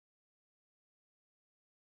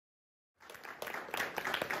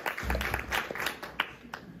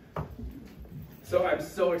So I'm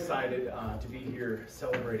so excited to be here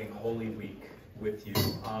celebrating Holy Week with you.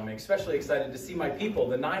 I'm especially excited to see my people,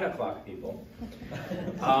 the 9 o'clock people.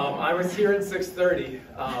 I was here at 6:30,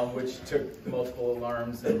 which took multiple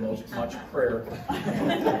alarms and much prayer.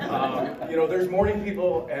 You know, there's morning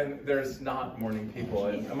people and there's not morning people.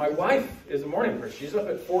 And my wife is a morning person. She's up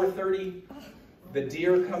at 4:30. The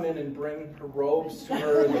deer come in and bring her robes to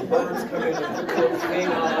her, and the birds come in and put clothes hang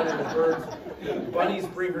on, and the bunnies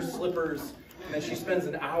bring her slippers. And then she spends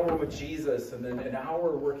an hour with Jesus, and then an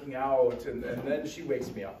hour working out, and then she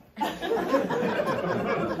wakes me up.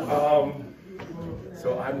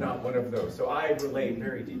 So I'm not one of those. So I relate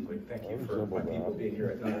very deeply. Thank you for my people being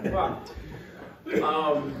here at 9 o'clock.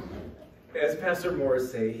 As Pastor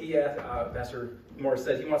Morris said, he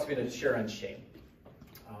wants me to share on shame.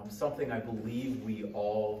 Something I believe we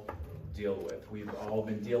all deal with. We've all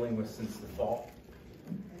been dealing with since the fall.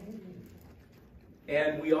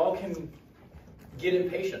 And we all can get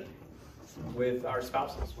impatient with our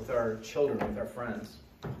spouses, with our children, with our friends.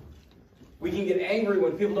 We can get angry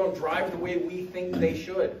when people don't drive the way we think they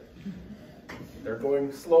should. They're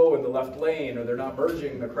going slow in the left lane, or they're not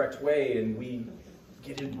merging the correct way, and we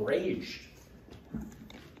get enraged.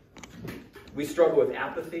 We struggle with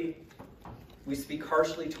apathy. We speak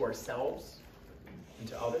harshly to ourselves and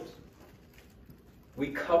to others.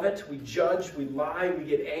 We covet, we judge, we lie, we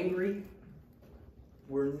get angry.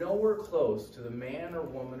 We're nowhere close to the man or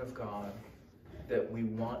woman of God that we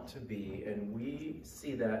want to be, and we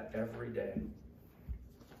see that every day.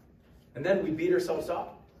 And then we beat ourselves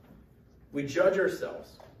up. We judge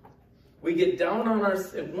ourselves. We get down on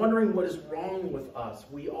ourselves and wondering what is wrong with us.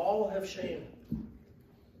 We all have shame.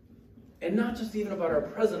 And not just even about our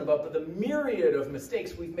present, but the myriad of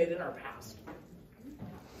mistakes we've made in our past.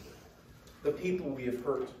 The people we have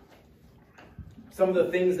hurt. Some of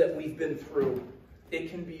the things that we've been through.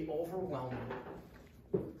 It can be overwhelming.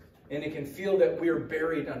 And it can feel that we're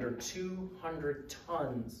buried under 200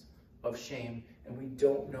 tons of shame, and we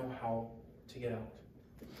don't know how to get out.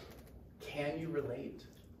 Can you relate?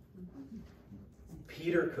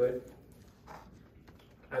 Peter could.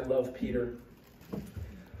 I love Peter.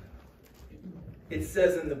 It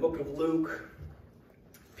says in the book of Luke,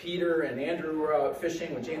 Peter and Andrew were out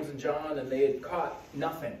fishing with James and John, and they had caught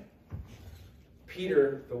nothing.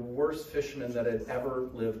 Peter, the worst fisherman that had ever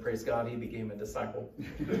lived, praise God, he became a disciple.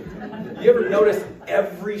 You ever notice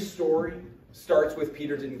every story starts with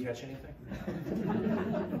Peter didn't catch anything?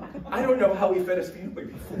 I don't know how he fed his family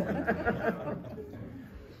before.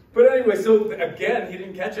 But anyway, so again, he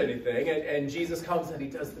didn't catch anything, and Jesus comes and he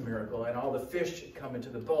does the miracle, and all the fish come into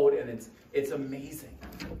the boat, and it's amazing.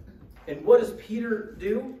 And what does Peter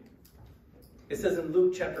do? It says in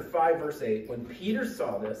Luke chapter 5, verse 8, when Peter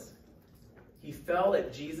saw this, he fell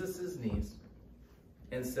at Jesus' knees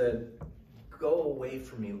and said, "Go away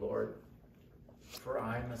from me, Lord, for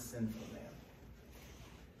I'm a sinful man."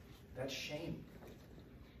 That's shame.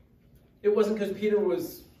 It wasn't because Peter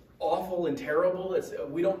was awful and terrible.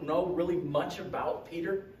 We don't know really much about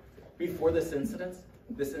Peter before this incident.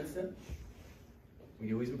 We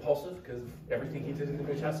knew he's impulsive because of everything he did in the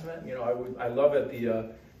New Testament. You know, I love at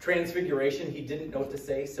the Transfiguration, he didn't know what to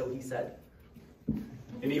say, so he said.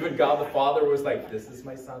 And even God the Father was like, "This is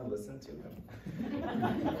my son, listen to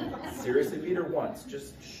him." Seriously, Peter, once,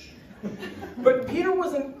 just shh. But Peter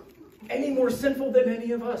wasn't any more sinful than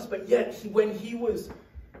any of us. But yet, when he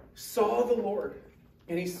saw the Lord,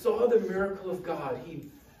 and he saw the miracle of God,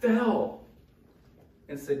 he fell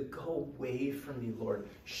and said, "Go away from me, Lord."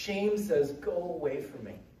 Shame says, "Go away from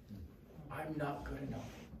me. I'm not good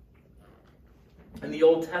enough." In the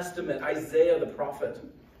Old Testament, Isaiah the prophet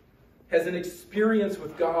has an experience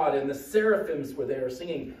with God, and the seraphims were there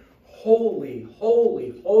singing, "Holy,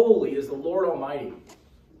 holy, holy is the Lord Almighty,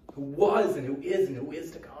 who was and who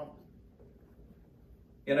is to come."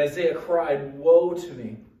 And Isaiah cried, "Woe to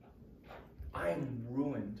me, I am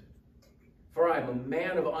ruined, for I am a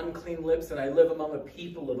man of unclean lips, and I live among a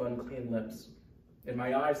people of unclean lips. And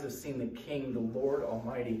my eyes have seen the King, the Lord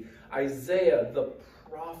Almighty." Isaiah, the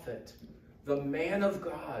prophet, the man of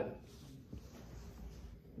God,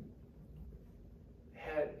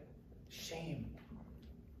 had shame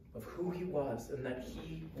of who he was and that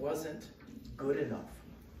he wasn't good enough.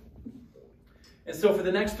 And so for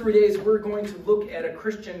the next 3 days, we're going to look at a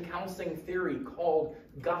Christian counseling theory called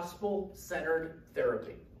gospel-centered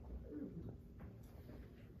therapy.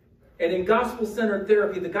 And in gospel-centered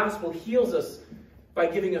therapy, the gospel heals us by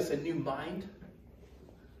giving us a new mind,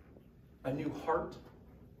 a new heart,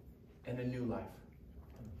 and a new life.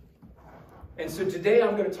 And so today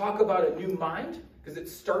I'm going to talk about a new mind, because it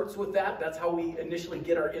starts with that. That's how we initially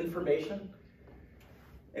get our information.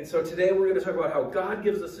 And so today we're going to talk about how God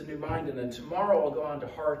gives us a new mind, and then tomorrow I'll go on to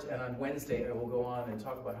heart, and on Wednesday I will go on and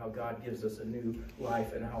talk about how God gives us a new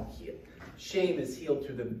life and how shame is healed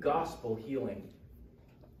through the gospel healing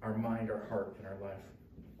our mind, our heart, and our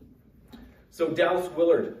life. So Dallas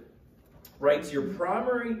Willard writes, your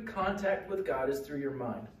primary contact with God is through your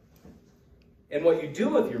mind. And what you do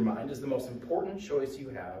with your mind is the most important choice you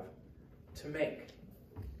have to make.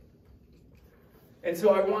 And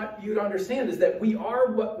so I want you to understand is that we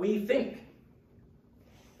are what we think.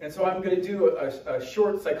 And so I'm going to do a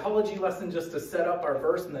short psychology lesson just to set up our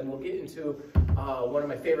verse, and then we'll get into one of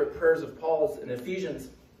my favorite prayers of Paul's in Ephesians.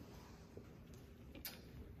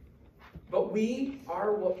 But we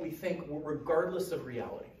are what we think regardless of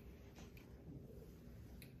reality.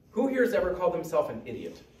 Who here has ever called himself an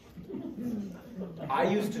idiot? I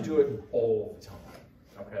used to do it all the time,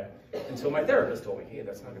 okay? Until my therapist told me, hey,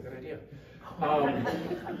 that's not a good idea.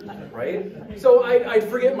 Right? So I'd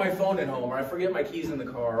forget my phone at home, or I'd forget my keys in the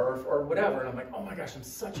car, or whatever, and I'm like, oh my gosh, I'm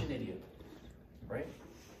such an idiot, right?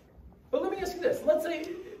 But let me ask you this. Let's say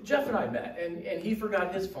Jeff and I met, and he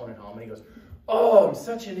forgot his phone at home, and he goes, oh, I'm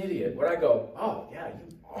such an idiot. Would I go, oh, yeah,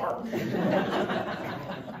 you are.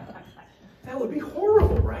 That would be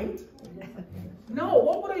horrible, right? No,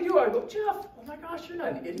 what would I do? I'd go, Jeff, oh my gosh, you're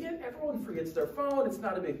not an idiot. Everyone forgets their phone. It's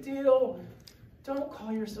not a big deal. Don't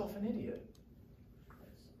call yourself an idiot.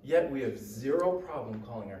 Yet we have zero problem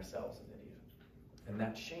calling ourselves an idiot. And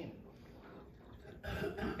that's shame.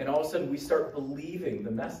 And all of a sudden we start believing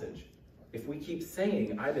the message. If we keep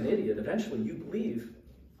saying, I'm an idiot, eventually you believe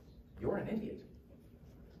you're an idiot.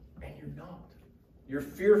 And you're not. You're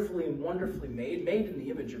fearfully and wonderfully made in the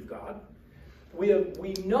image of God.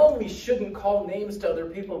 We know we shouldn't call names to other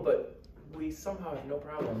people, but we somehow have no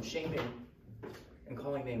problem shaming and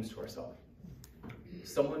calling names to ourselves.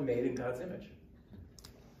 Someone made in God's image.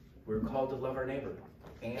 We're called to love our neighbor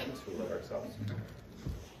and to love ourselves.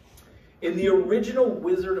 In the original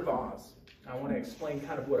Wizard of Oz, I want to explain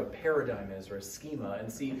kind of what a paradigm is, or a schema, and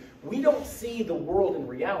see, we don't see the world in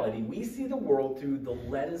reality. We see the world through the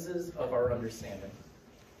lenses of our understanding.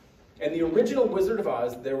 In the original Wizard of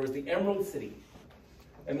Oz, there was the Emerald City.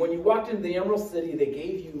 And when you walked into the Emerald City, they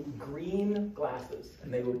gave you green glasses.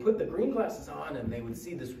 And they would put the green glasses on, and they would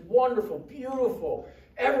see this wonderful, beautiful,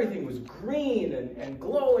 everything was green and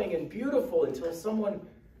glowing and beautiful until someone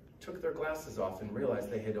took their glasses off and realized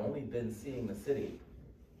they had only been seeing the city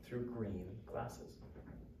through green glasses.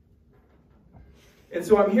 And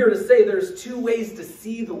so I'm here to say there's two ways to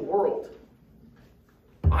see the world.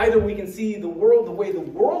 Either we can see the world the way the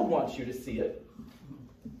world wants you to see it,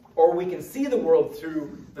 or we can see the world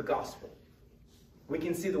through the gospel. We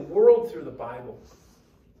can see the world through the Bible.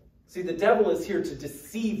 See, the devil is here to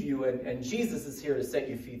deceive you, and Jesus is here to set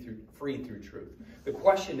you free through truth. The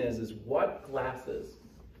question is what glasses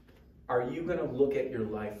are you going to look at your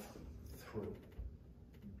life through?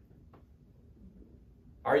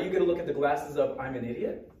 Are you going to look at the glasses of, I'm an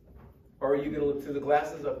idiot? Or are you going to look through the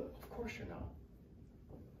glasses of course you're not?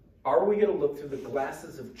 Are we going to look through the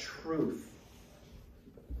glasses of truth?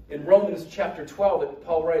 In Romans chapter 12,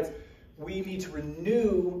 Paul writes, we need to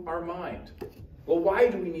renew our mind. Well, why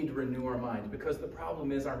do we need to renew our mind? Because the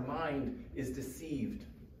problem is our mind is deceived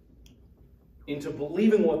into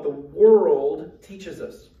believing what the world teaches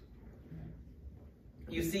us.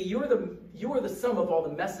 You see, you are the sum of all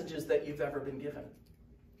the messages that you've ever been given.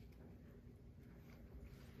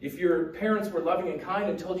 If your parents were loving and kind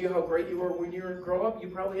and told you how great you were when you were growing up, you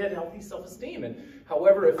probably had healthy self-esteem. And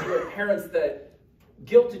however, if you had parents that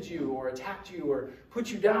guilted you or attacked you or put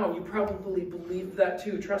you down, you probably believed that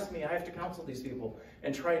too. Trust me, I have to counsel these people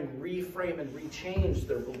and try and reframe and rechange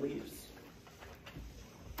their beliefs.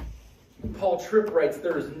 Paul Tripp writes,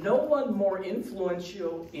 there is no one more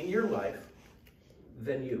influential in your life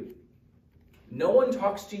than you. No one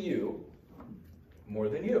talks to you more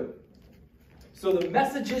than you. So the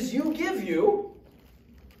messages you give you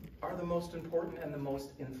are the most important and the most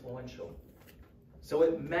influential. So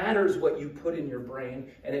it matters what you put in your brain,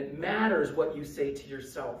 and it matters what you say to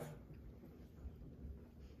yourself.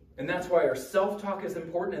 And that's why our self-talk is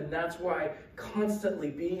important, and that's why constantly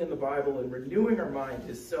being in the Bible and renewing our mind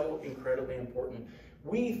is so incredibly important.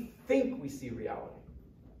 We think we see reality.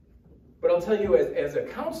 But I'll tell you, as a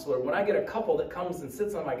counselor, when I get a couple that comes and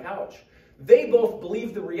sits on my couch, they both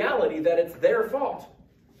believe the reality that it's their fault.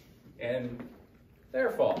 And their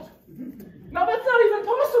fault. Now, that's not even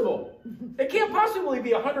possible. It can't possibly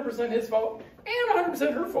be 100% his fault and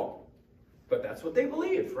 100% her fault. But that's what they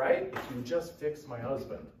believe, right? If you just fix my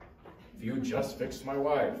husband. If you just fix my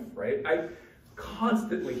wife, right? I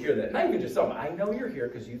constantly hear that. And I even just tell them, I know you're here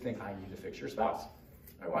because you think I need to fix your spouse.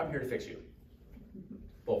 I'm here to fix you.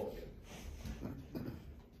 both of you.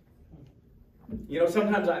 You know,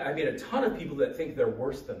 sometimes I meet a ton of people that think they're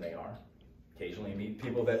worse than they are. Occasionally I meet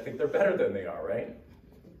people that think they're better than they are, right?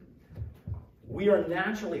 We are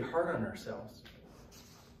naturally hard on ourselves.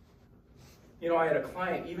 You know, I had a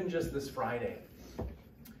client even just this Friday,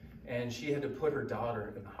 and she had to put her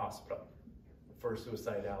daughter in the hospital for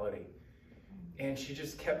suicidality. And she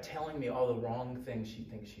just kept telling me all the wrong things she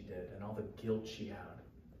thinks she did and all the guilt she had.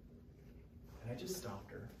 And I just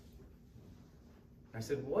stopped her. I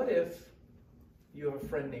said, what if you have a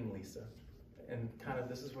friend named Lisa? And kind of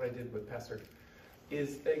this is what I did with Pastor. I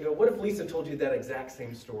go, what if Lisa told you that exact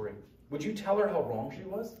same story? Would you tell her how wrong she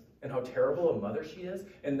was and how terrible a mother she is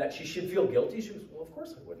and that she should feel guilty? She goes, well, of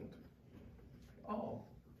course I wouldn't. Oh,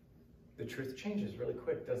 the truth changes really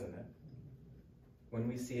quick, doesn't it? When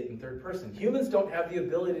we see it in third person. Humans don't have the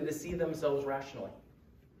ability to see themselves rationally.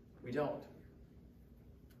 We don't.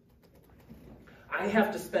 I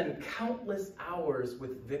have to spend countless hours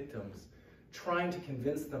with victims trying to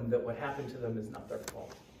convince them that what happened to them is not their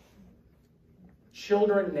fault.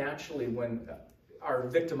 Children naturally, when are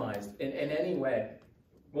victimized in any way,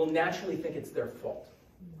 will naturally think it's their fault.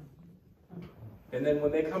 And then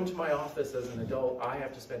when they come to my office as an adult, I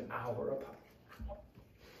have to spend hour upon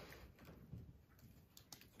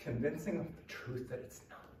convincing them the truth that it's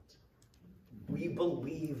not. We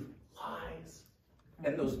believe lies.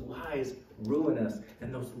 And those lies ruin us.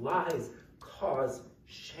 And those lies cause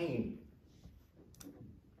shame.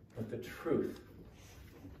 But the truth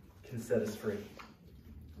can set us free.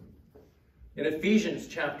 In Ephesians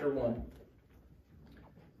chapter 1,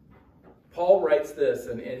 Paul writes this,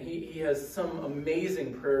 and he has some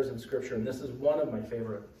amazing prayers in Scripture, and this is one of my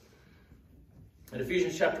favorite. In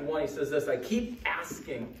Ephesians chapter 1, he says this, I keep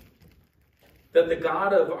asking that the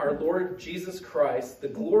God of our Lord Jesus Christ, the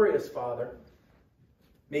glorious Father,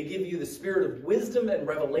 may give you the spirit of wisdom and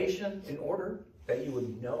revelation in order that you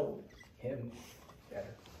would know him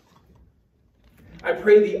better. I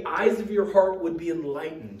pray the eyes of your heart would be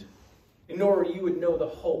enlightened in order you would know the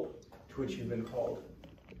hope to which you've been called,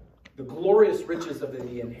 the glorious riches of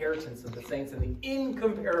the inheritance of the saints, and the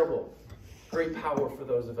incomparable great power for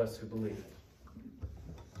those of us who believe.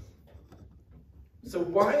 So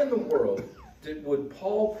why in the world would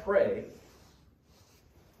Paul pray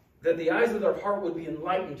that the eyes of their heart would be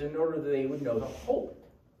enlightened in order that they would know the hope?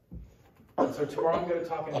 And so tomorrow I'm going to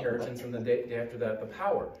talk inheritance, and the day after that, the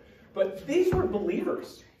power. But these were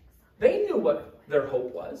believers. They knew what their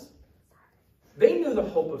hope was. They knew the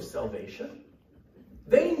hope of salvation.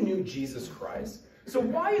 They knew Jesus Christ. So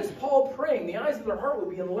why is Paul praying the eyes of their heart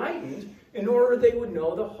would be enlightened in order they would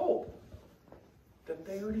know the hope that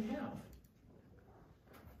they already have?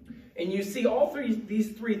 And you see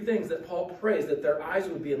these three things that Paul prays that their eyes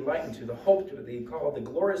would be enlightened to, the hope to it, that he called the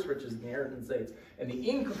glorious riches and the inheritance saints, and the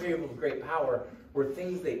incomparable great power were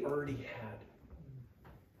things they already had.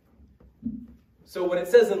 So when it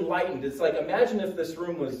says enlightened, it's like, imagine if this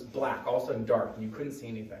room was black, all of a sudden dark, and you couldn't see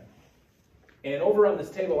anything. And over on this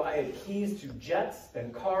table, I had keys to jets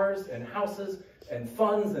and cars and houses and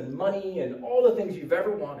funds and money and all the things you've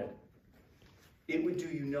ever wanted. It would do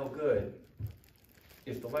you no good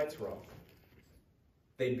if the lights were off.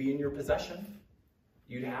 They'd be in your possession.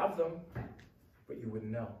 You'd have them, but you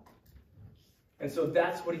wouldn't know. And so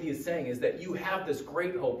that's what he is saying, is that you have this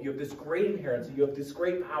great hope, you have this great inheritance, you have this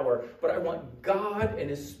great power, but I want God and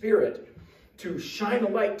his Spirit to shine a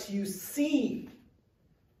light to you see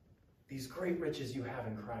these great riches you have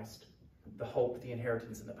in Christ, the hope, the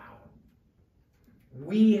inheritance, and the power.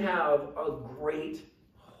 We have a great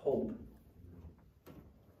hope.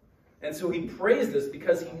 And so he prays this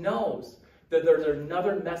because he knows that there's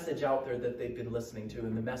another message out there that they've been listening to,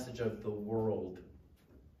 and the message of the world.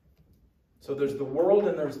 So there's the world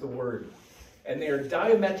and there's the word. And they are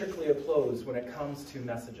diametrically opposed when it comes to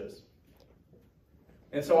messages.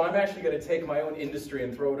 And so I'm actually going to take my own industry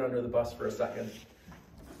and throw it under the bus for a second.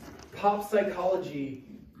 Pop psychology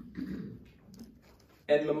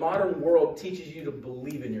and the modern world teaches you to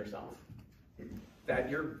believe in yourself. That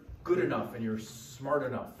you're good enough and you're smart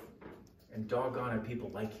enough. And doggone it, people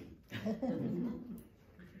like you.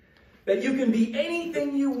 That you can be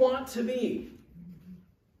anything you want to be.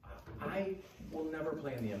 I will never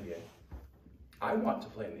play in the NBA. I want to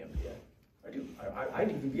play in the NBA. I do. I'd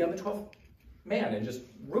even be on the 12th man and just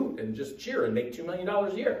root and just cheer and make $2 million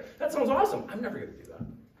a year. That sounds awesome. I'm never going to do that.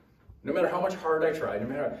 No matter how much hard I try,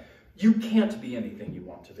 you can't be anything you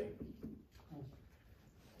want to be.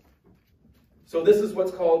 So this is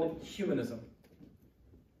what's called humanism.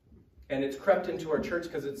 And it's crept into our church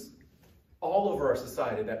because it's all over our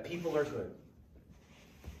society that people are good.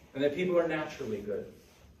 And that people are naturally good.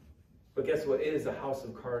 But guess what? It is a house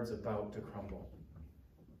of cards about to crumble.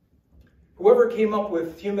 Whoever came up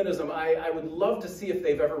with humanism, I would love to see if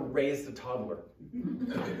they've ever raised a toddler.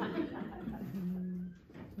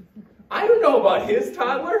 I don't know about his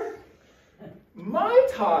toddler. My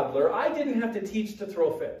toddler, I didn't have to teach to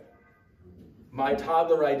throw a fit. My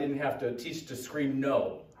toddler, I didn't have to teach to scream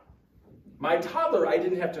no. My toddler, I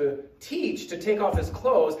didn't have to teach to take off his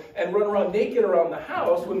clothes and run around naked around the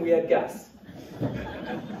house when we had guests.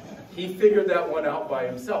 He figured that one out by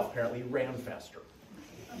himself. Apparently, he ran faster.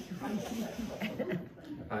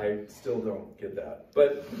 I still don't get that.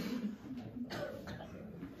 But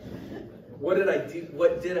what did I do?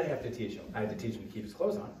 What did I have to teach him? I had to teach him to keep his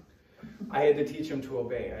clothes on. I had to teach him to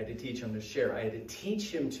obey. I had to teach him to share. I had to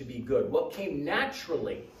teach him to be good. What came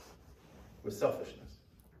naturally was selfishness.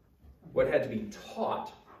 What had to be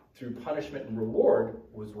taught through punishment and reward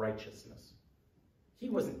was righteousness. He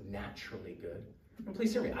wasn't naturally good. And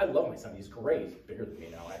please hear me, I love my son. He's great. He's bigger than me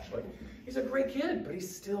now, actually. He's a great kid, but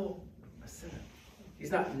he's still a sinner.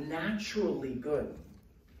 He's not naturally good.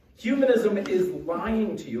 Humanism is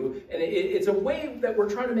lying to you, and it's a way that we're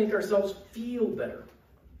trying to make ourselves feel better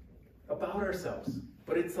about ourselves,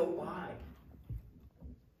 but it's a lie.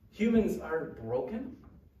 Humans are broken.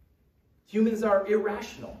 Humans are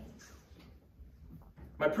irrational.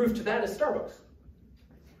 My proof to that is Starbucks.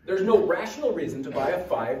 There's no rational reason to buy a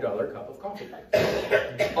 $5 cup of coffee,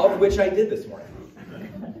 of which I did this morning.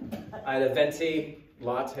 I had a venti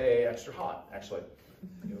latte extra hot, actually.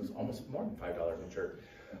 It was almost more than $5, I'm sure.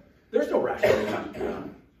 There's no rational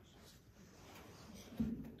reason.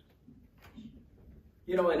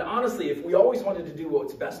 You know, and honestly, if we always wanted to do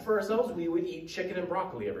what's best for ourselves, we would eat chicken and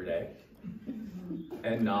broccoli every day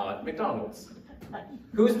and not McDonald's.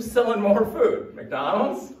 Who's selling more food?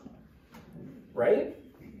 McDonald's? Right?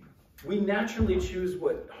 We naturally choose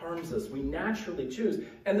what harms us. We naturally choose.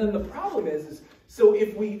 And then the problem is so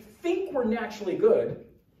if we think we're naturally good,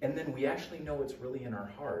 and then we actually know what's really in our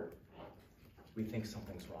heart, we think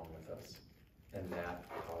something's wrong with us. And that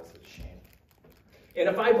causes shame. And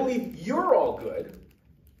if I believe you're all good,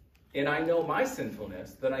 and I know my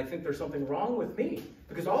sinfulness, then I think there's something wrong with me.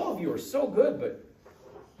 Because all of you are so good, but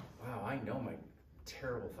wow, I know my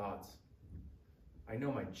terrible thoughts. I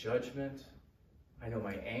know my judgment. I know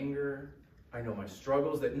my anger. I know my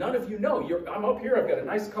struggles that none of you know. I'm up here, I've got a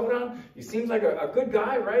nice coat on. You seem like a good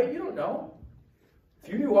guy, right? You don't know. If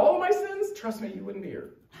you knew all of my sins, trust me, you wouldn't be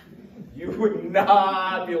here. You would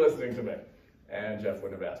not be listening to me. And Jeff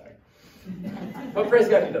wouldn't have asked me. But praise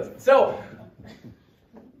God, he doesn't. So,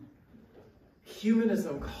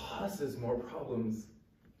 humanism causes more problems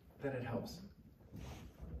than it helps.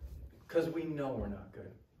 Because we know we're not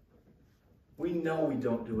good. We know we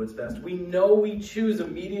don't do what's best. We know we choose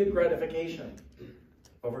immediate gratification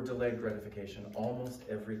over delayed gratification almost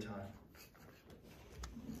every time.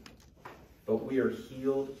 But we are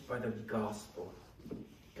healed by the gospel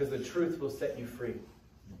because the truth will set you free.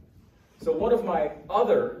 So one of my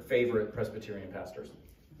other favorite Presbyterian pastors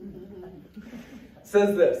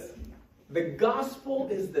says this: the gospel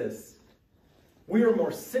is this: we are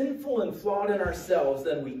more sinful and flawed in ourselves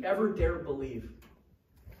than we ever dare believe.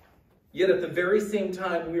 Yet at the very same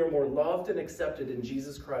time, we are more loved and accepted in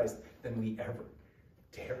Jesus Christ than we ever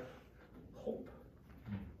dare hope.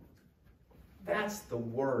 That's the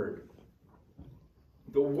word.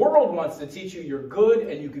 The world wants to teach you you're good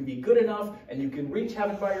and you can be good enough and you can reach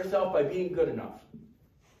heaven by yourself by being good enough.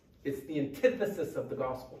 It's the antithesis of the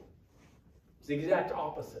gospel. It's the exact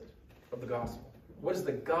opposite of the gospel. What does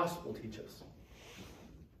the gospel teach us?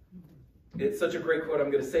 It's such a great quote,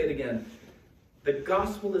 I'm going to say it again. The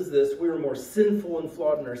gospel is this: we are more sinful and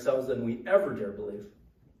flawed in ourselves than we ever dare believe.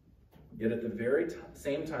 Yet at the very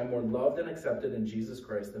same time, more loved and accepted in Jesus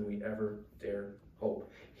Christ than we ever dare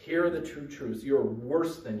hope. Here are the true truths. You are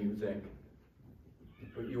worse than you think,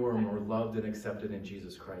 but you are more loved and accepted in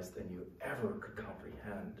Jesus Christ than you ever could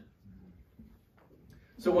comprehend.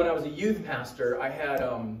 So when I was a youth pastor, I had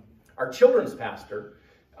our children's pastor.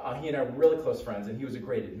 He and I were really close friends, and he was a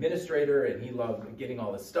great administrator, and he loved getting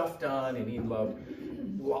all this stuff done, and he loved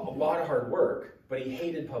a lot of hard work, but he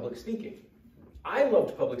hated public speaking. I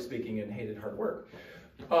loved public speaking and hated hard work.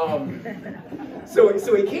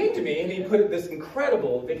 So he came to me, and he put this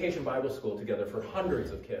incredible vacation Bible school together for hundreds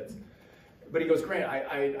of kids. But he goes, Grant,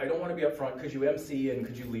 I don't want to be up front. Could you MC and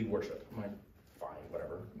could you lead worship? I'm like, fine,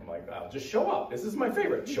 whatever. I'm like, I'll just show up. This is my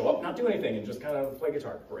favorite. Show up, not do anything, and just kind of play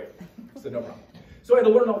guitar. Great. So no problem. So I had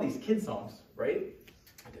to learn all these kid songs, right?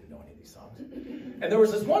 I didn't know any of these songs. And there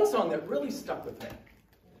was this one song that really stuck with me.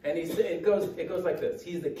 And it goes like this: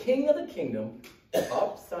 he's the king of the kingdom,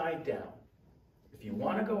 upside down. If you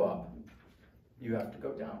want to go up, you have to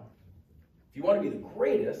go down. If you want to be the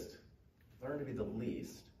greatest, learn to be the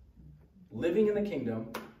least. Living in the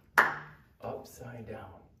kingdom upside down.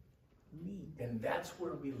 And that's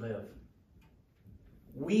where we live.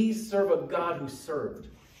 We serve a God who served.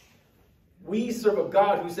 We serve a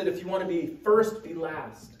God who said, if you want to be first, be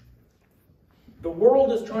last. The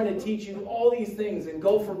world is trying to teach you all these things and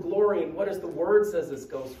go for glory. And what does the word says this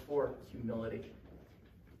goes for? Humility.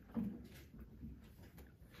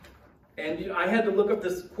 And I had to look up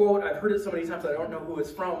this quote. I've heard it so many times I don't know who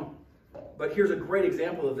it's from. But here's a great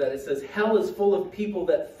example of that. It says, hell is full of people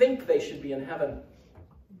that think they should be in heaven.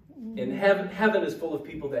 And heaven is full of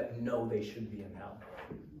people that know they should be in hell.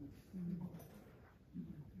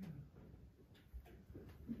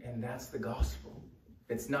 And that's the gospel.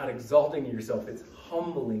 It's not exalting yourself, it's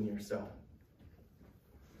humbling yourself.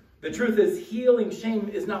 The truth is, healing shame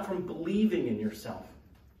is not from believing in yourself.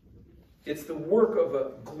 It's the work of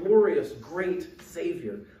a glorious, great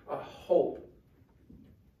Savior, a hope.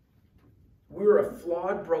 We're a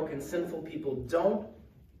flawed, broken, sinful people. Don't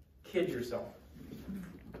kid yourself.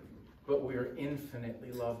 But we are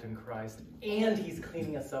infinitely loved in Christ. And He's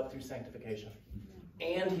cleaning us up through sanctification.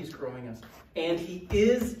 And He's growing us. And He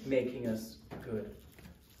is making us good.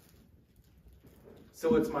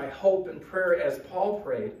 So it's my hope and prayer, as Paul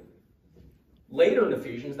prayed later in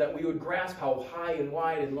Ephesians, that we would grasp how high and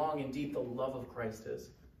wide and long and deep the love of Christ is.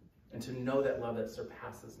 And to know that love that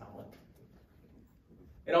surpasses knowledge.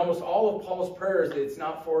 In almost all of Paul's prayers, it's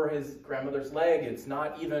not for his grandmother's leg. It's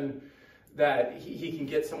not even that he can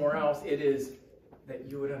get somewhere else. It is that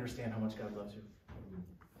you would understand how much God loves you.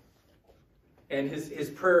 And his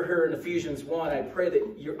prayer here in Ephesians 1, I pray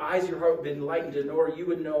that your eyes, your heart would be enlightened to know, or you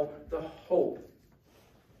would know the hope.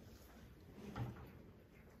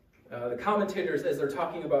 The commentators, as they're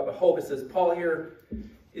talking about the hope, it says, Paul here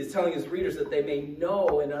is telling his readers that they may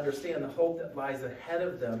know and understand the hope that lies ahead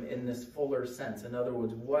of them in this fuller sense. In other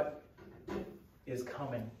words, what is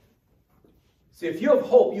coming. See, if you have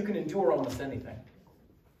hope, you can endure almost anything.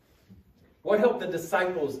 What helped the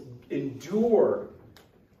disciples endure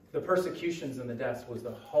the persecutions and the deaths was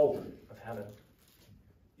the hope of heaven.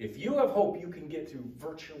 If you have hope, you can get through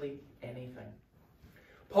virtually anything.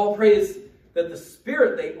 Paul prays that the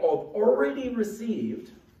Spirit they have already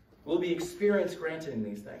received will be experience granted in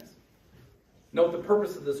these things. Note the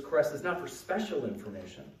purpose of this crest is not for special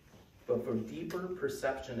information, but for deeper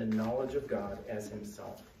perception and knowledge of God as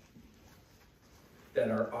Himself.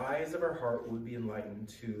 That our eyes of our heart would be enlightened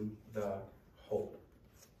to the hope.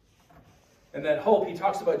 And that hope, he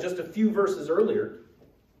talks about just a few verses earlier.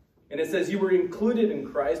 And it says, you were included in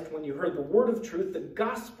Christ when you heard the word of truth, the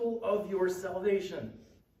gospel of your salvation.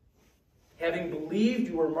 Having believed,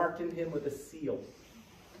 you were marked in Him with a seal,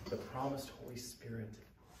 the promised Holy Spirit,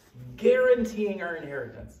 guaranteeing our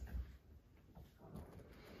inheritance.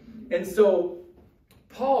 And so,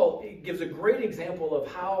 Paul gives a great example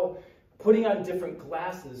of how putting on different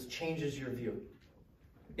glasses changes your view.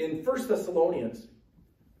 In 1 Thessalonians,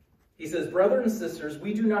 he says, brothers and sisters,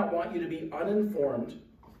 we do not want you to be uninformed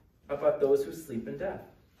about those who sleep in death.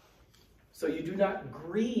 So you do not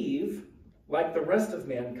grieve like the rest of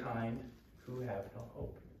mankind who have no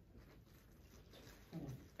hope.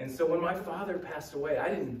 And so when my father passed away, I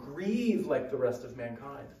didn't grieve like the rest of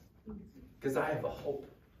mankind. Because I have a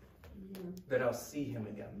hope that I'll see Him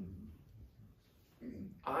again.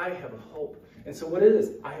 I have a hope. And so what it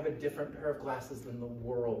is, I have a different pair of glasses than the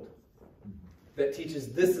world that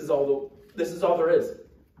teaches this is all there is.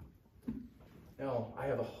 No, I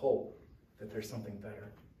have a hope that there's something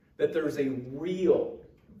better. That there's a real,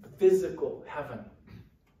 physical heaven.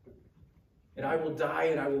 And I will die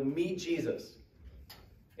and I will meet Jesus.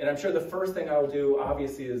 And I'm sure the first thing I will do,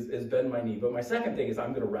 obviously, is bend my knee. But my second thing is I'm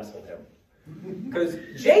going to wrestle Him. Because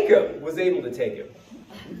Jacob was able to take Him.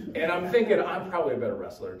 And I'm thinking, I'm probably a better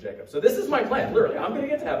wrestler than Jacob. So this is my plan, literally. I'm going to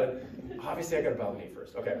get to heaven. Obviously, I got to bow the knee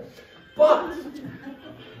first. Okay. But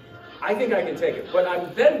I think I can take it. But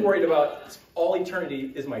I'm then worried about all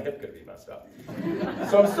eternity, is my hip going to be messed up?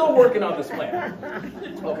 So I'm still working on this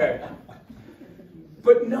plan. Okay.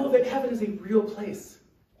 But know that heaven is a real place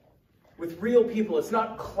with real people. It's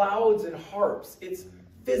not clouds and harps. It's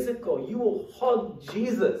physical. You will hug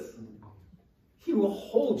Jesus. He will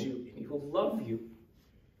hold you and He will love you.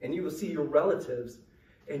 And you will see your relatives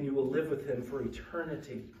and you will live with Him for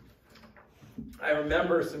eternity. I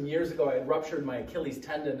remember some years ago I had ruptured my Achilles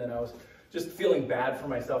tendon and I was just feeling bad for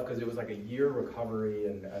myself because it was like a year recovery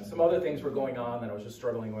and some other things were going on that I was just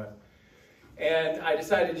struggling with. And I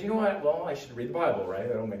decided, you know what? Well, I should read the Bible, right?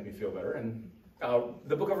 That'll make me feel better. And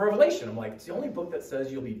the book of Revelation, I'm like, it's the only book that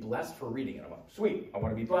says you'll be blessed for reading it. I'm like, sweet, I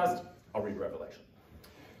want to be blessed. I'll read Revelation.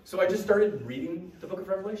 So I just started reading the book of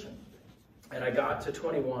Revelation. And I got to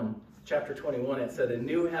 21, chapter 21. It said, a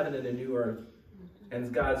new heaven and a new earth.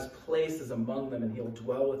 And God's place is among them, and he'll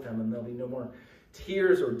dwell with them, and there'll be no more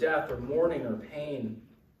tears or death or mourning or pain.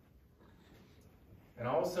 And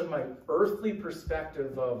all of a sudden, my earthly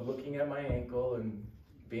perspective of looking at my ankle and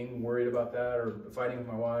being worried about that or fighting with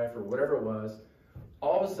my wife or whatever it was,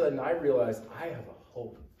 all of a sudden I realized I have a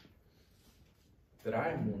hope that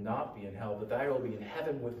I will not be in hell, but that I will be in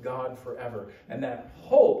heaven with God forever. And that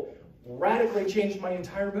hope radically changed my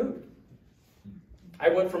entire mood. I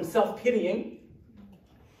went from self-pitying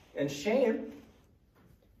and shame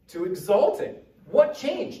to exalting. What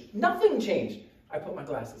changed? Nothing changed. I put my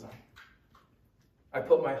glasses on. I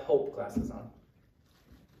put my hope glasses on.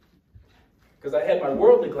 Because I had my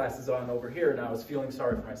worldly glasses on over here, and I was feeling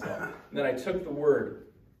sorry for myself. And then I took the word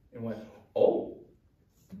and went, oh,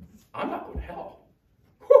 I'm not going to hell.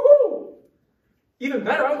 Woo-hoo! Even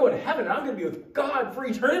better, I'm going to heaven, and I'm going to be with God for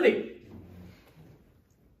eternity.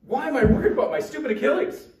 Why am I worried about my stupid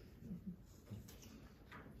Achilles?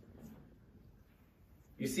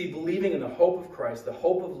 You see, believing in the hope of Christ, the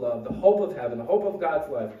hope of love, the hope of heaven, the hope of God's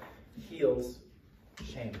life, heals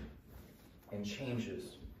shame and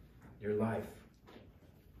changes your life.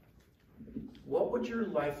 What would your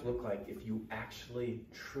life look like if you actually,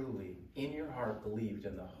 truly, in your heart, believed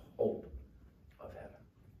in the hope of heaven?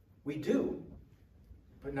 We do,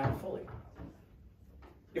 but not fully.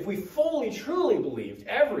 If we fully, truly believed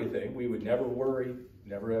everything, we would never worry,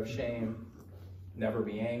 never have shame, never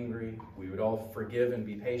be angry. We would all forgive and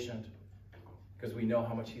be patient because we know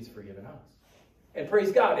how much he's forgiven us. And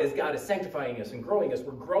praise God, as God is sanctifying us and growing us,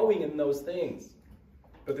 we're growing in those things.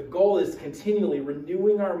 But the goal is continually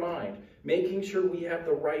renewing our mind, making sure we have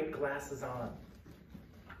the right glasses on.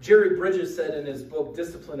 Jerry Bridges said in his book,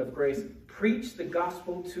 Discipline of Grace, preach the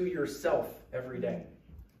gospel to yourself every day.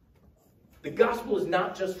 The gospel is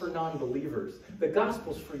not just for non-believers. The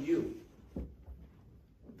gospel's for you.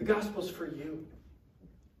 The gospel's for you.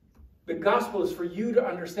 The gospel is for you to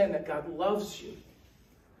understand that God loves you.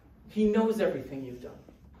 He knows everything you've done.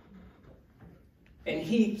 And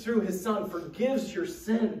he, through his son, forgives your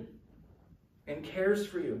sin and cares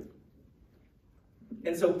for you.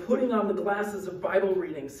 And so putting on the glasses of Bible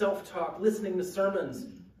reading, self-talk, listening to sermons,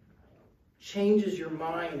 changes your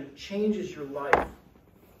mind, changes your life.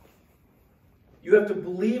 You have to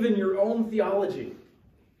believe in your own theology.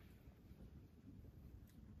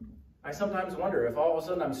 I sometimes wonder if all of a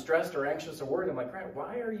sudden I'm stressed or anxious or worried. I'm like, Grant,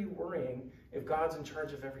 why are you worrying if God's in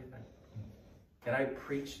charge of everything? And I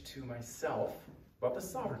preach to myself about the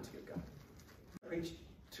sovereignty of God. I preach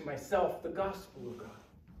to myself the gospel of God.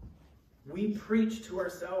 We preach to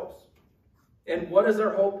ourselves. And what is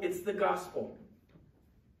our hope? It's the gospel.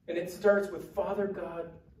 And it starts with Father God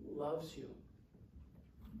loves you.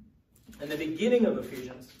 In the beginning of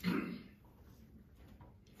Ephesians,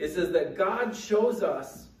 it says that God chose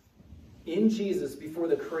us in Jesus before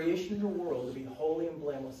the creation of the world to be holy and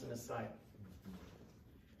blameless in his sight.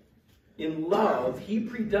 In love, he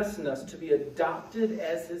predestined us to be adopted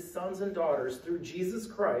as his sons and daughters through Jesus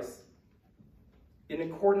Christ in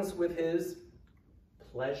accordance with his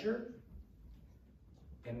pleasure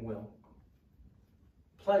and will.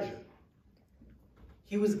 Pleasure.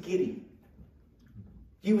 He was giddy.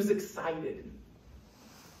 He was excited.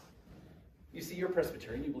 You see, you're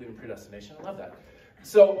Presbyterian. You believe in predestination. I love that.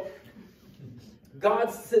 So,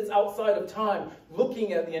 God sits outside of time,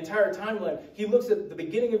 looking at the entire timeline. He looks at the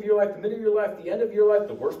beginning of your life, the middle of your life, the end of your life,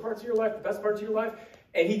 the worst parts of your life, the best parts of your life,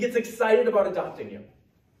 and he gets excited about adopting you.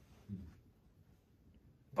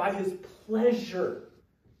 By his pleasure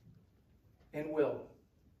and will.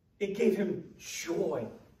 It gave him joy.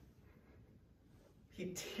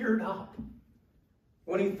 He teared up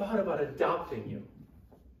when he thought about adopting you.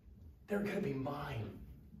 They're going to be mine.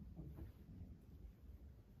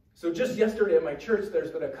 So just yesterday at my church,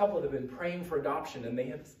 there's been a couple that have been praying for adoption, and they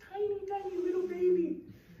have this tiny, tiny little baby.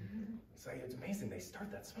 It's amazing. They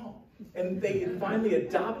start that small. And they finally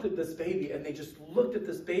adopted this baby, and they just looked at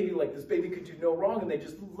this baby like this baby could do no wrong, and they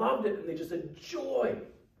just loved it, and they just had joy.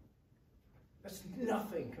 That's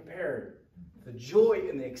nothing compared to the joy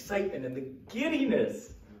and the excitement and the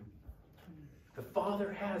giddiness the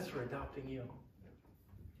Father has for adopting you.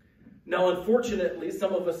 Now, unfortunately,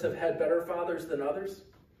 some of us have had better fathers than others.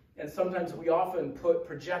 And sometimes we often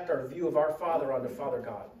project our view of our Father onto Father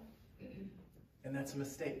God. And that's a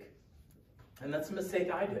mistake. And that's a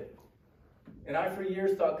mistake I did. And I, for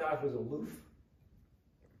years, thought God was aloof.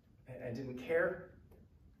 And didn't care.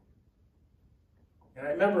 And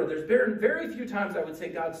I remember there's very few times I would say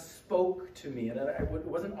God spoke to me. And it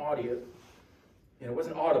wasn't audio. And it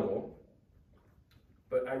wasn't audible.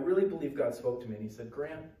 But I really believe God spoke to me. And he said,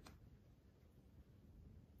 Grant,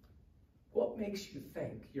 what makes you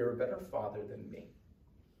think you're a better father than me?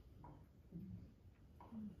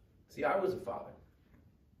 See, I was a father,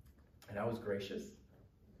 and I was gracious,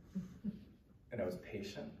 and I was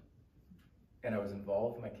patient, and I was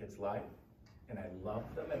involved in my kids' life, and I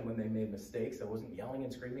loved them, and when they made mistakes, I wasn't yelling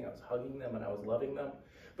and screaming, I was hugging them, and I was loving them.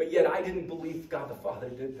 But yet I didn't believe God the Father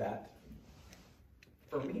did that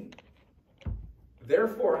for me.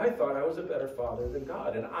 Therefore, I thought I was a better father than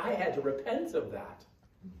God, and I had to repent of that.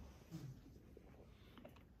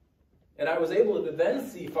 And I was able to then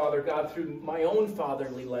see Father God through my own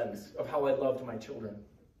fatherly lens of how I loved my children,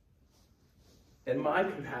 and my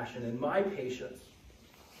compassion and my patience.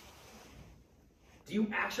 Do you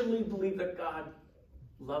actually believe that God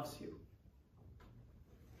loves you?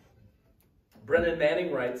 Brennan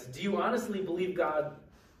Manning writes, do you honestly believe God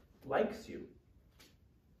likes you?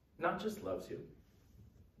 Not just loves you.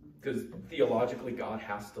 Because theologically, God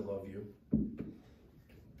has to love you.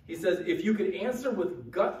 He says, if you could answer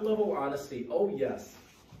with gut-level honesty, oh yes,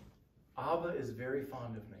 Abba is very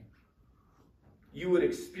fond of me, you would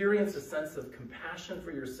experience a sense of compassion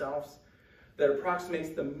for yourselves that approximates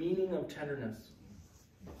the meaning of tenderness.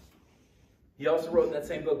 He also wrote in that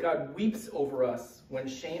same book, God weeps over us when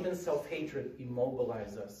shame and self-hatred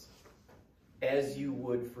immobilize us, as you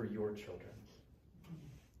would for your children.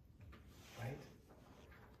 Right?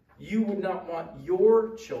 You would not want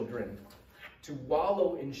your children to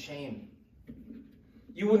wallow in shame.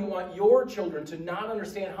 You wouldn't want your children to not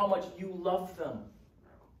understand how much you love them.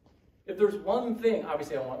 If there's one thing,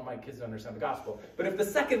 obviously I want my kids to understand the gospel, but if the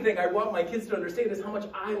second thing I want my kids to understand is how much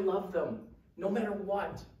I love them, no matter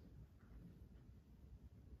what.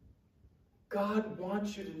 God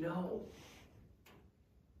wants you to know.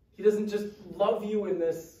 He doesn't just love you in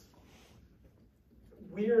this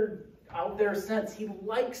weird, out there sense. He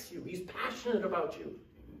likes you. He's passionate about you.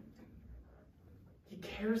 He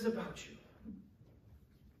cares about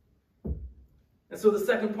you. And so the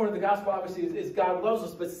second point of the gospel, obviously, is God loves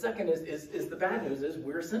us, but second is the bad news, is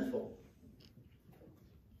we're sinful.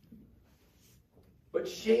 But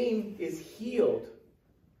shame is healed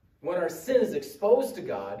when our sin is exposed to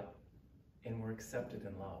God and we're accepted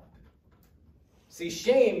and loved. See,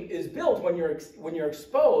 shame is built when you're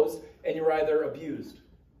exposed and you're either abused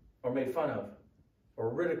or made fun of or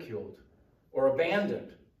ridiculed or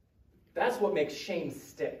abandoned. That's what makes shame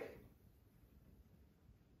stick.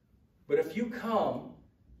 But if you come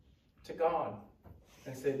to God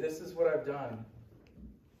and say, this is what I've done,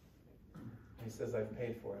 He says, I've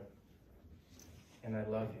paid for it. And I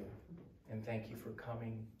love you. And thank you for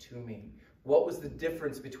coming to me. What was the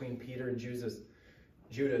difference between Peter and Judas?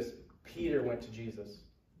 Peter went to Jesus.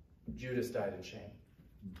 Judas died in shame.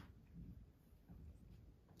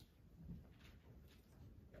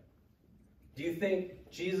 Do you think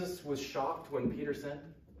Jesus was shocked when Peter sinned?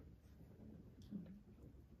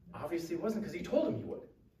 Obviously he wasn't, because he told him he would.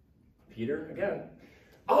 Peter, again,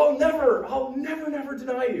 I'll never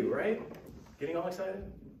deny you, right? Getting all excited?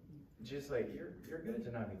 Jesus like, you're going to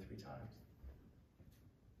deny me 3 times.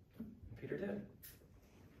 And Peter did.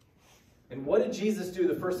 And what did Jesus do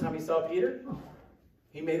the first time he saw Peter?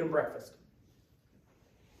 He made him breakfast.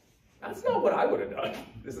 That's not what I would have done.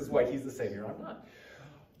 This is why he's the Savior, I'm not.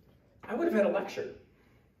 I would have had a lecture.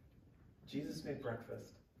 Jesus made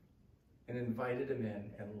breakfast and invited him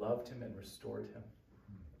in and loved him and restored him.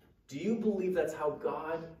 Do you believe that's how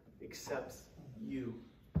God accepts you?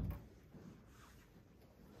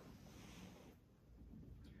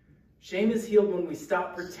 Shame is healed when we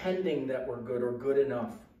stop pretending that we're good or good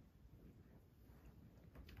enough.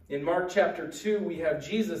 In Mark chapter 2, we have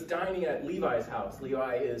Jesus dining at Levi's house.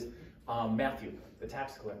 Levi is Matthew, the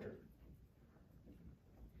tax collector.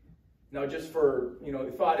 Now, just for,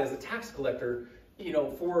 thought as a tax collector,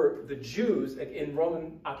 for the Jews in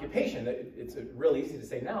Roman occupation, it's really easy to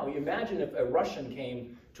say now. You imagine if a Russian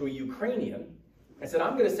came to a Ukrainian and said,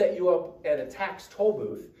 I'm going to set you up at a tax toll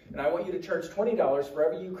booth, and I want you to charge $20 for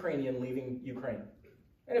every Ukrainian leaving Ukraine.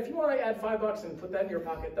 And if you want to add $5 and put that in your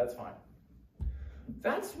pocket, that's fine.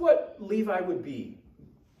 That's what Levi would be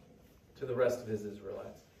to the rest of his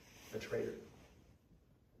Israelites. The traitor,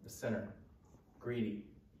 the sinner, greedy.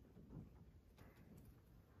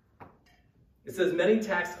 It says many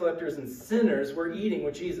tax collectors and sinners were eating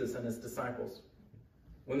with Jesus and his disciples.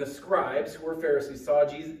 When the scribes, who were Pharisees, saw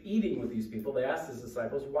Jesus eating with these people, they asked his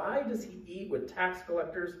disciples, why does he eat with tax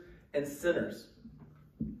collectors and sinners?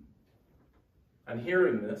 On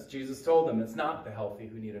hearing this, Jesus told them, it's not the healthy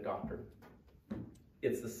who need a doctor.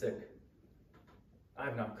 It's the sick. I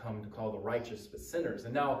have not come to call the righteous, but sinners.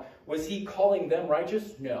 And now, was he calling them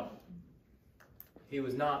righteous? No. He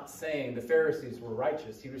was not saying the Pharisees were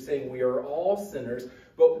righteous. He was saying we are all sinners,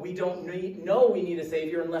 but we don't know we need a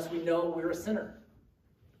Savior unless we know we're a sinner.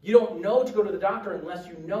 You don't know to go to the doctor unless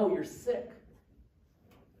you know you're sick.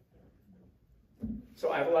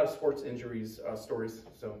 So I have a lot of sports injuries stories.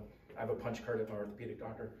 So I have a punch card at my orthopedic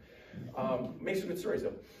doctor. Makes some good stories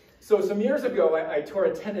though. So some years ago, I tore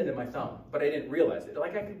a tendon in my thumb, but I didn't realize it.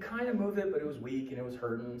 Like I could kind of move it, but it was weak and it was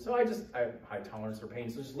hurting. So I have high tolerance for pain,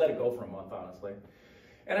 so just let it go for a month, honestly.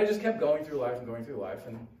 And I just kept going through life.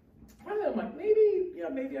 And finally I'm like,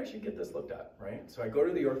 maybe I should get this looked at, right? So I go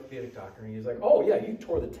to the orthopedic doctor and he's like, oh yeah, you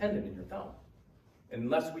tore the tendon in your thumb.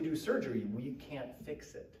 Unless we do surgery, we can't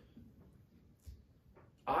fix it.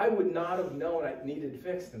 I would not have known I needed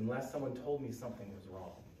fixed unless someone told me something was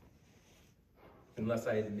wrong. Unless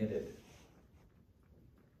I admitted.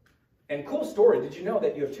 And cool story, did you know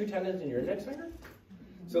that you have 2 tendons in your index finger?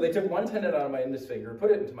 So they took 1 tendon out of my index finger,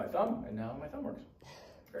 put it into my thumb, and now my thumb works.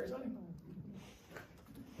 Very exciting.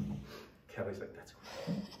 Kelly's like, that's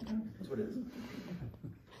cool. That's what it is.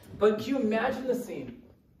 But can you imagine the scene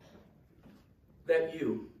that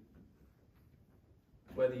you,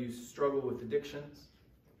 whether you struggle with addictions,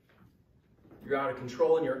 you're out of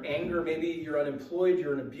control in your anger, maybe you're unemployed,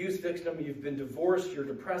 you're an abuse victim, you've been divorced, you're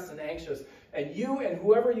depressed and anxious, and you and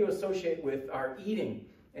whoever you associate with are eating,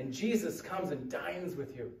 and Jesus comes and dines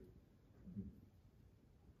with you.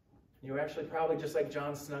 You actually probably, just like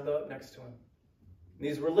John, snuggle up next to him. And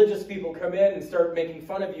these religious people come in and start making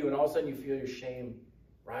fun of you, and all of a sudden you feel your shame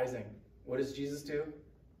rising. What does Jesus do?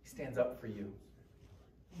 He stands up for you.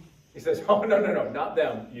 He says, oh, no, not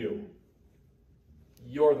them, you.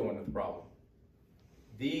 You're the one with the problem.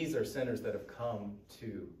 These are sinners that have come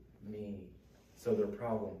to me, so their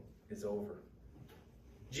problem is over.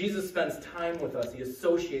 Jesus spends time with us. He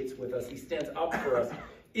associates with us. He stands up for us.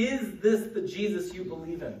 Is this the Jesus you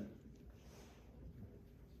believe in?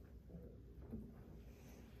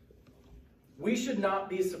 We should not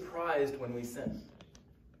be surprised when we sin.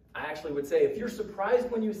 I actually would say if you're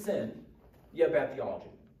surprised when you sin, you have bad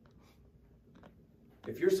theology.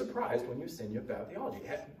 If you're surprised when you sin, you have bad theology.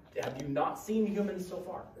 Have you not seen humans so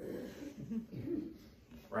far?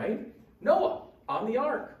 Right? Noah, on the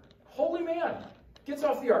ark. Holy man. Gets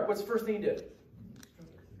off the ark. What's the first thing he did?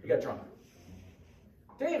 He got drunk.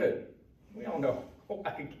 David. We all know.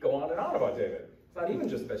 I could go on and on about David. It's not even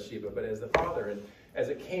just Bathsheba, but as the father and as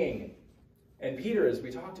a king. And Peter, as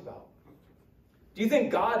we talked about. Do you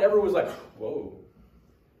think God ever was like, whoa?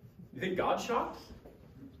 You think God's shocked?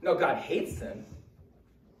 No, God hates sin.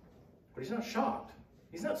 But he's not shocked.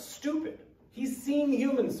 He's not stupid. He's seen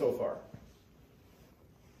humans so far.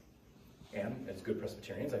 And as good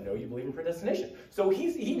Presbyterians, I know you believe in predestination. So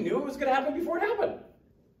he knew it was going to happen before it happened.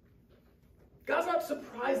 God's not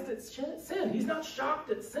surprised at sin. He's not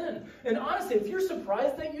shocked at sin. And honestly, if you're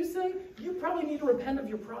surprised that you sin, you probably need to repent of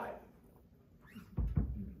your pride.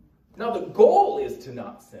 Now, the goal is to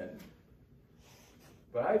not sin.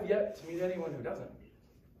 But I've yet to meet anyone who doesn't.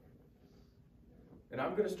 And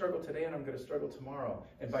I'm going to struggle today and I'm going to struggle tomorrow.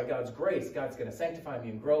 And by God's grace, God's going to sanctify me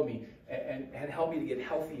and grow me and help me to get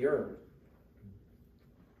healthier.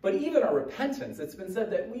 But even our repentance, it's been said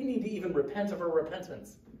that we need to even repent of our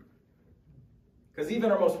repentance. Because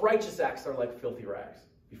even our most righteous acts are like filthy rags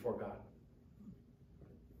before God.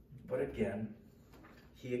 But again,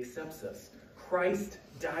 he accepts us. Christ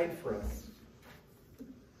died for us.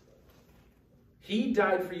 He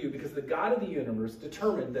died for you because the God of the universe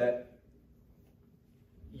determined that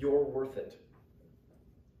you're worth it.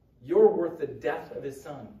 You're worth the death of his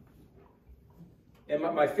son. And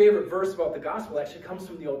my favorite verse about the gospel actually comes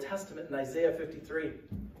from the Old Testament in Isaiah 53.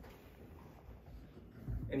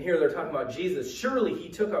 And here they're talking about Jesus. Surely he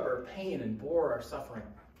took up our pain and bore our suffering.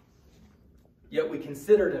 Yet we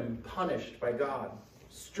considered him punished by God,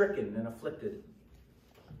 stricken and afflicted.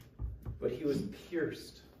 But he was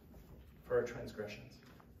pierced for our transgressions.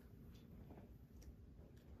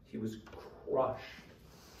 He was crushed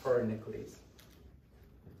for our iniquities.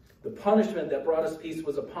 The punishment that brought us peace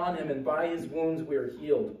was upon him, and by his wounds we are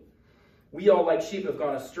healed. We all like sheep have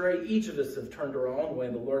gone astray. Each of us have turned our own way.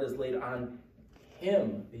 The Lord has laid on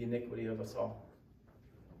him the iniquity of us all.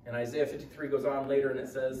 And Isaiah 53 goes on later and it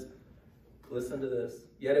says, listen to this.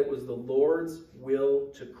 Yet it was the Lord's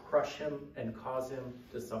will to crush him and cause him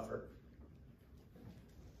to suffer.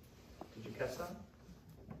 Did you catch that?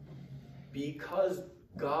 Because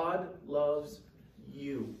God loves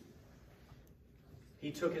you.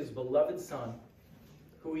 He took his beloved son,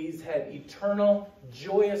 who he's had eternal,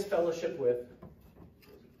 joyous fellowship with,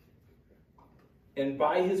 and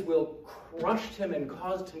by his will crushed him and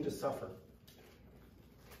caused him to suffer.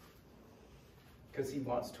 Because he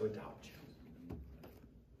wants to adopt you.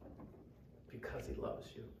 because he loves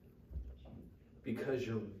you. Because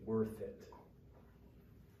you're worth it.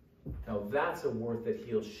 Now that's a worth that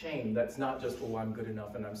heals shame. That's not just, well, I'm good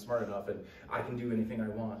enough and I'm smart enough and I can do anything I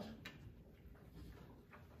want.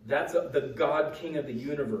 That's the God King of the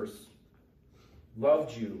universe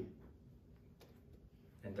loved you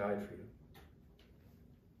and died for you.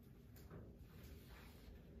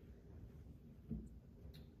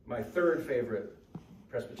 My third favorite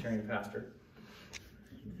Presbyterian pastor,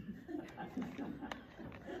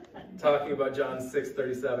 talking about John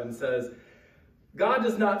 6:37, says, God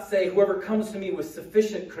does not say, whoever comes to me with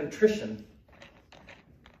sufficient contrition,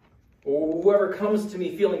 or whoever comes to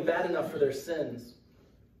me feeling bad enough for their sins,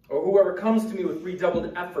 or whoever comes to me with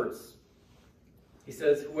redoubled efforts. He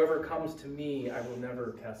says, whoever comes to me, I will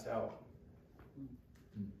never cast out.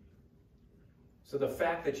 So the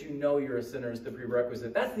fact that you know you're a sinner is the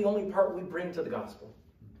prerequisite. That's the only part we bring to the gospel.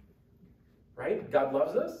 Right? God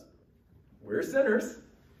loves us. We're sinners.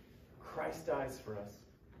 Christ dies for us.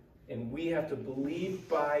 And we have to believe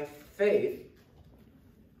by faith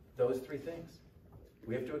those three things.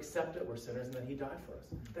 We have to accept it. We're sinners and then he died for us.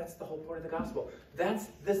 That's the whole point of the gospel. That's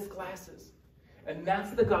this glasses. And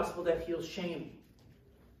that's the gospel that heals shame.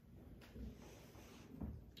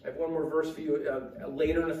 I have one more verse for you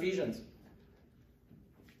later in Ephesians.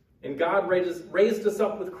 And God raised us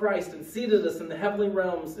up with Christ and seated us in the heavenly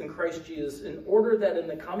realms in Christ Jesus in order that in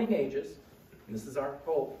the coming ages, and this is our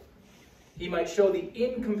hope, he might show the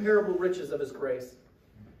incomparable riches of his grace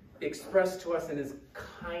expressed to us in his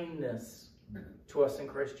kindness to us in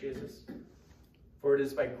Christ Jesus. For it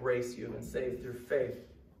is by grace you have been saved through faith,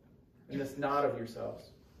 and this not of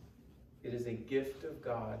yourselves. It is a gift of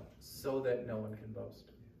God so that no one can boast.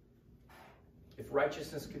 If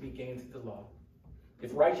righteousness could be gained through the law, if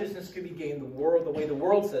righteousness could be gained the way the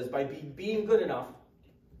world says, by being good enough,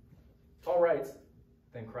 all right,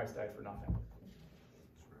 then Christ died for nothing.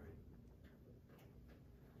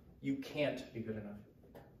 You can't be good enough.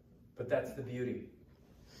 But that's the beauty.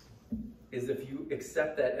 Is if you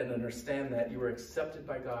accept that and understand that, you are accepted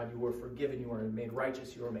by God, you are forgiven, you are made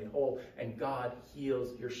righteous, you are made whole, and God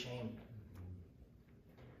heals your shame.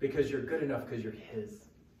 Because you're good enough because you're his.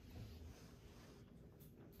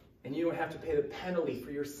 And you don't have to pay the penalty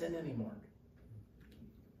for your sin anymore.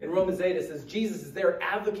 In Romans 8 it says Jesus is there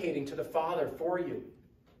advocating to the Father for you.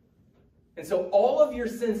 And so all of your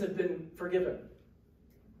sins have been forgiven.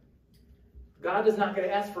 God is not going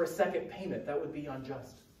to ask for a second payment. That would be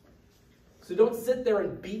unjust. So don't sit there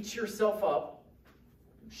and beat yourself up,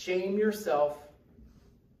 shame yourself,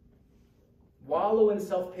 wallow in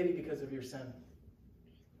self-pity because of your sin.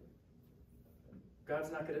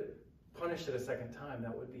 God's not going to punish it a second time.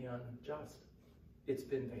 That would be unjust. It's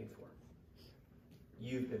been paid for.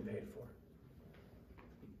 You've been paid for.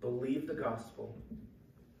 Believe the gospel,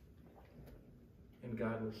 and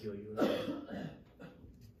God will heal you as well.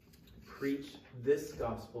 Preach this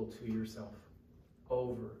gospel to yourself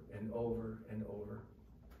over and over and over.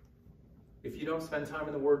 If you don't spend time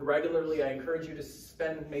in the Word regularly, I encourage you to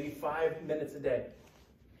spend maybe 5 minutes a day.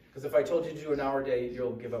 Because if I told you to do an hour a day,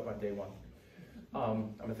 you'll give up on day one.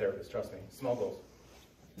 I'm a therapist, trust me. Small goals.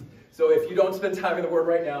 So if you don't spend time in the Word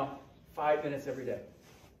right now, 5 minutes every day.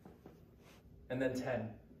 And then 10.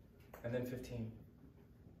 And then 15.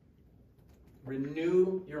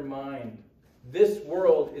 Renew your mind. This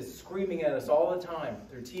world is screaming at us all the time.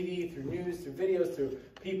 Through TV, through news, through videos, through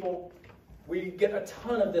people. We get a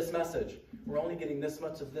ton of this message. We're only getting this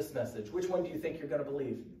much of this message. Which one do you think you're going to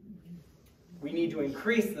believe? We need to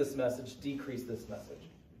increase this message, decrease this message.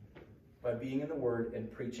 By being in the Word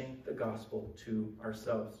and preaching the gospel to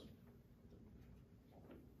ourselves.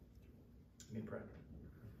 Let me pray.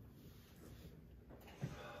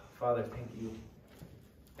 Father, thank you.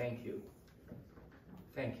 Thank you.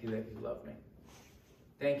 Thank you that you love me.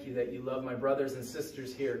 Thank you that you love my brothers and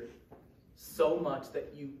sisters here so much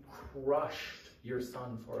that you crushed your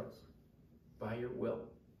Son for us by your will.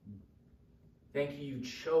 Thank you, you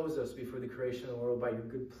chose us before the creation of the world by your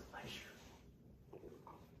good pleasure.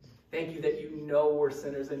 Thank you that you know we're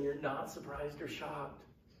sinners and you're not surprised or shocked.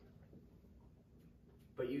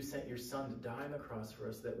 But you sent your Son to die on the cross for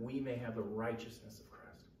us that we may have the righteousness of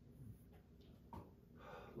Christ.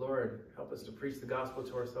 Lord, help us to preach the gospel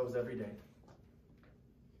to ourselves every day.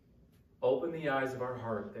 Open the eyes of our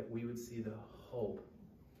heart that we would see the hope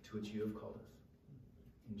to which you have called us.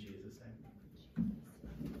 In Jesus' name.